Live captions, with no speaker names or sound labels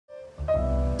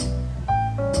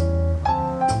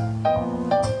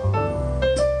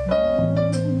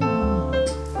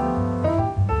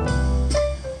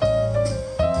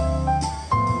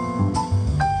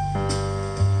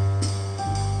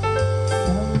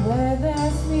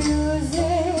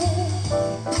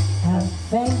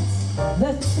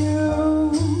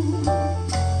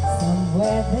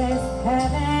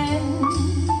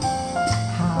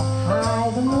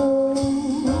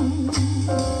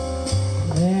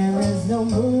no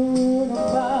moon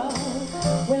above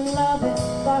when love is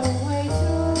far away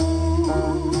too,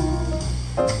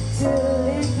 till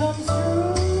it comes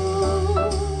true.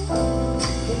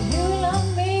 If you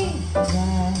love me, I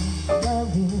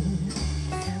love you.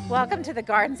 Welcome to the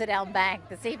Gardens at Elm Bank.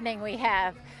 This evening we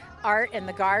have art in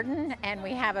the garden, and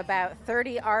we have about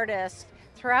 30 artists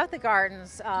throughout the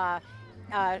gardens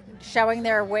showing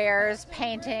their wares,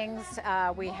 paintings.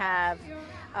 We have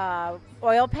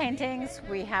oil paintings,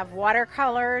 we have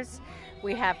watercolors,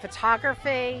 we have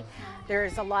photography.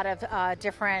 There's a lot of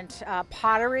different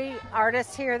pottery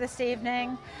artists here this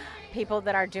evening, people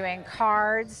that are doing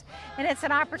cards, and it's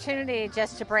an opportunity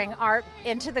just to bring art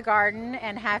into the garden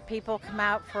and have people come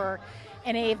out for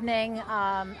an evening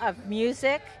of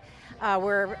music.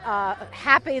 We're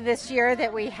happy this year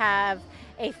that we have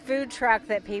a food truck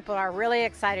that people are really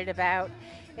excited about,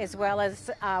 as well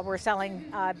as we're selling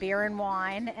beer and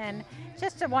wine, and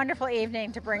just a wonderful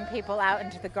evening to bring people out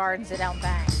into the gardens at Elm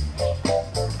Bank.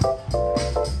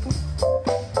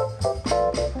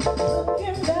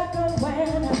 Looking back on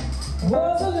when I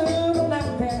was a little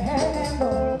black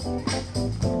bear,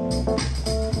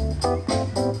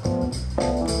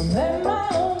 then my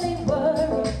only worry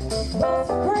was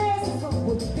the presence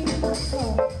would be my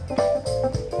soul.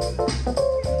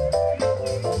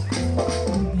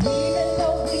 Even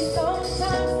though we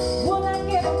sometimes would not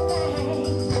get a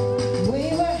thing, we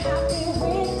were happy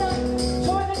with them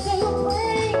trying to take a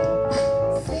break,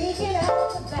 sneaking out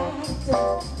the back to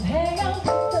hang out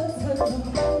with us for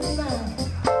the night.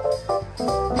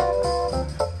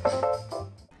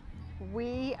 We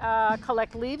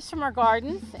collect leaves from our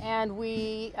gardens, and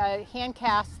we hand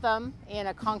cast them in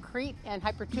a concrete and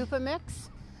hypertufa mix.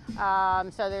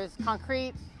 So there's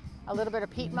concrete, a little bit of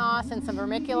peat moss, and some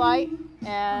vermiculite,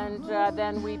 and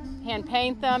then we hand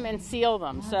paint them and seal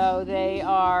them. So they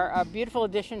are a beautiful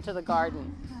addition to the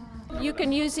garden. You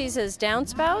can use these as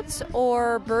downspouts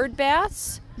or bird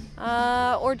baths,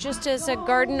 or just as a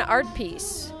garden art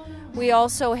piece. We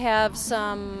also have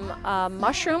some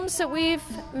mushrooms that we've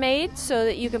made so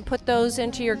that you can put those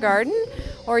into your garden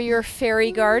or your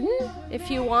fairy garden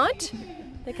if you want.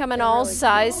 They come in all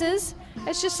sizes.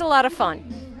 It's just a lot of fun.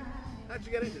 How'd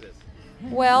you get into this?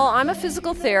 Well, I'm a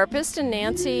physical therapist and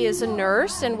Nancy is a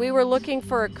nurse, and we were looking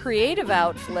for a creative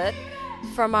outlet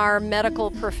from our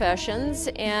medical professions,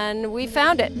 and we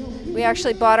found it. We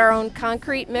actually bought our own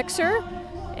concrete mixer,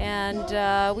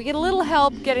 and we get a little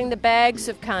help getting the bags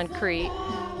of concrete,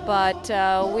 but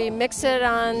we mix it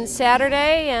on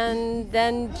Saturday and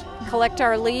then collect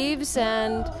our leaves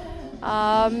and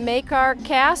make our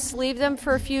casts, leave them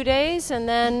for a few days, and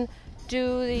then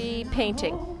do the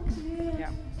painting.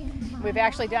 We've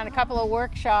actually done a couple of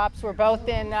workshops. We're both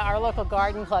in our local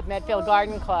garden club, Medfield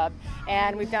Garden Club,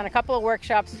 and we've done a couple of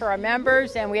workshops for our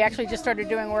members, and we actually just started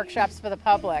doing workshops for the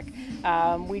public.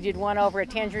 We did one over at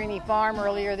Tangerini Farm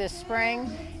earlier this spring,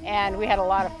 and we had a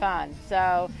lot of fun.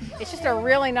 So it's just a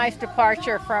really nice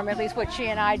departure from at least what she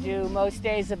and I do most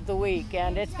days of the week,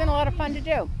 and it's been a lot of fun to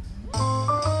do.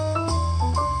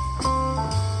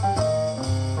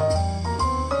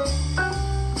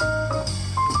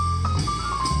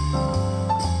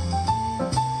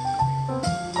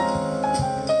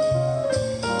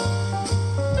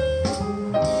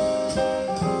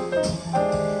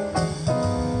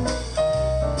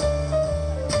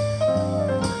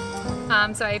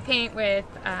 So I paint with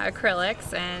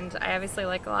acrylics, and I obviously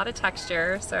like a lot of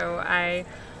texture, so I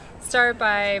start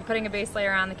by putting a base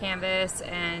layer on the canvas,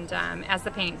 and as the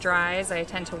paint dries I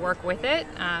tend to work with it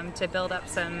to build up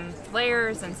some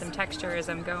layers and some texture as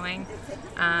I'm going,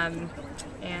 and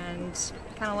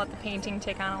kind of let the painting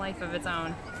take on a life of its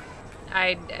own.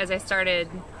 As I started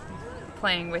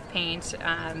playing with paint,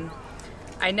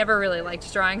 I never really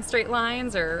liked drawing straight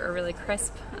lines or really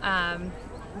crisp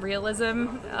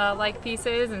realism like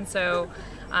pieces, and so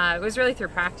it was really through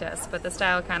practice, but the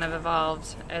style kind of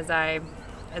evolved as I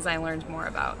learned more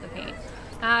about the paint.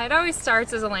 It always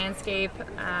starts as a landscape,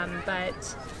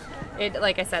 but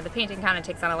like I said, the painting kind of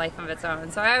takes on a life of its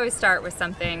own, so I always start with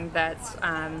something that's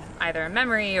either a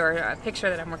memory or a picture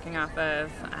that I'm working off of.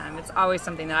 It's always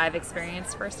something that I've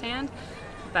experienced firsthand,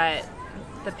 but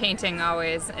the painting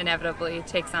always inevitably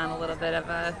takes on a little bit of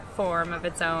a form of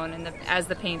its own, and as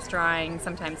the paint's drying,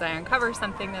 sometimes I uncover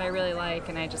something that I really like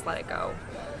and I just let it go.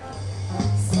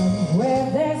 Somewhere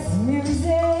there's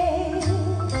music,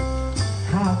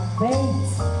 how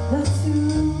faint the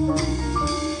tune.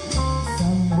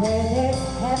 Somewhere there's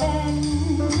heaven,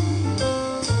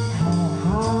 how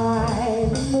high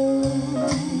the moon.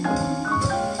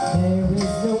 There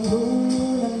is no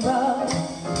moon above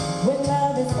when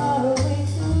love is far away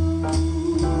too,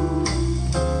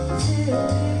 till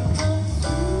it comes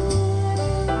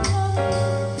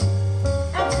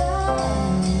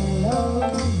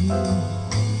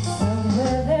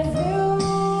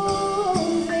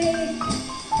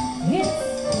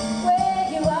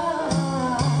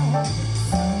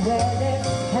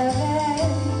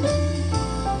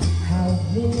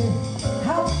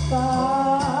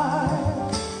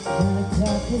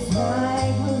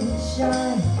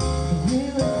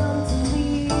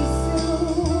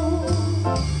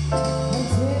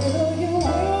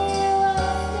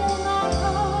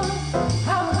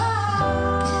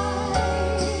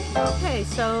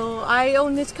So I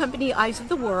own this company, Eyes of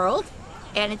the World,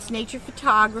 and it's nature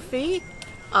photography.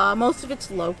 Most of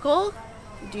it's local.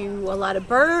 We do a lot of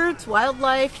birds,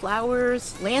 wildlife,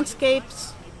 flowers,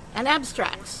 landscapes, and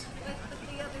abstracts.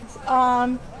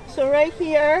 So right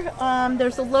here,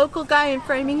 there's a local guy in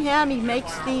Framingham. He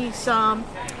makes these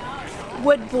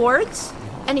wood boards,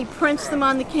 and he prints them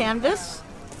on the canvas,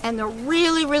 and they're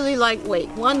really, really lightweight,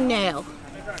 one nail.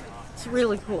 It's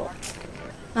really cool.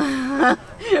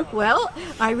 Well,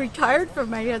 I retired from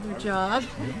my other job,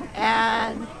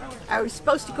 and I was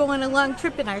supposed to go on a long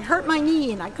trip, and I hurt my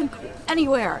knee, and I couldn't go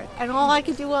anywhere. And all I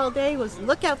could do all day was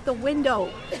look out the window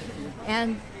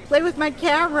and play with my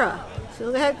camera.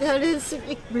 So that is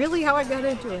really how I got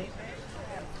into it.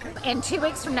 And 2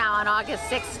 weeks from now, on August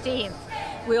 16th,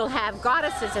 we'll have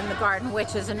Goddesses in the Garden,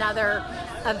 which is another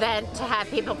event to have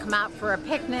people come out for a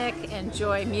picnic,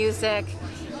 enjoy music,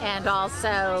 and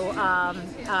also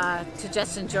to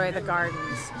just enjoy the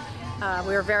gardens.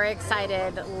 We were very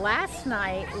excited. Last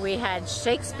night we had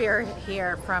Shakespeare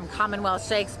here from Commonwealth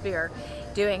Shakespeare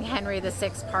doing Henry VI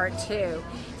Part 2.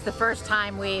 It's the first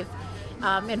time we've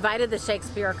invited the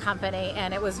Shakespeare Company,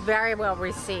 and it was very well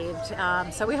received.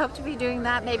 So we hope to be doing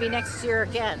that maybe next year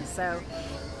again. So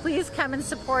please come and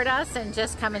support us and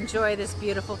just come enjoy this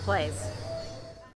beautiful place.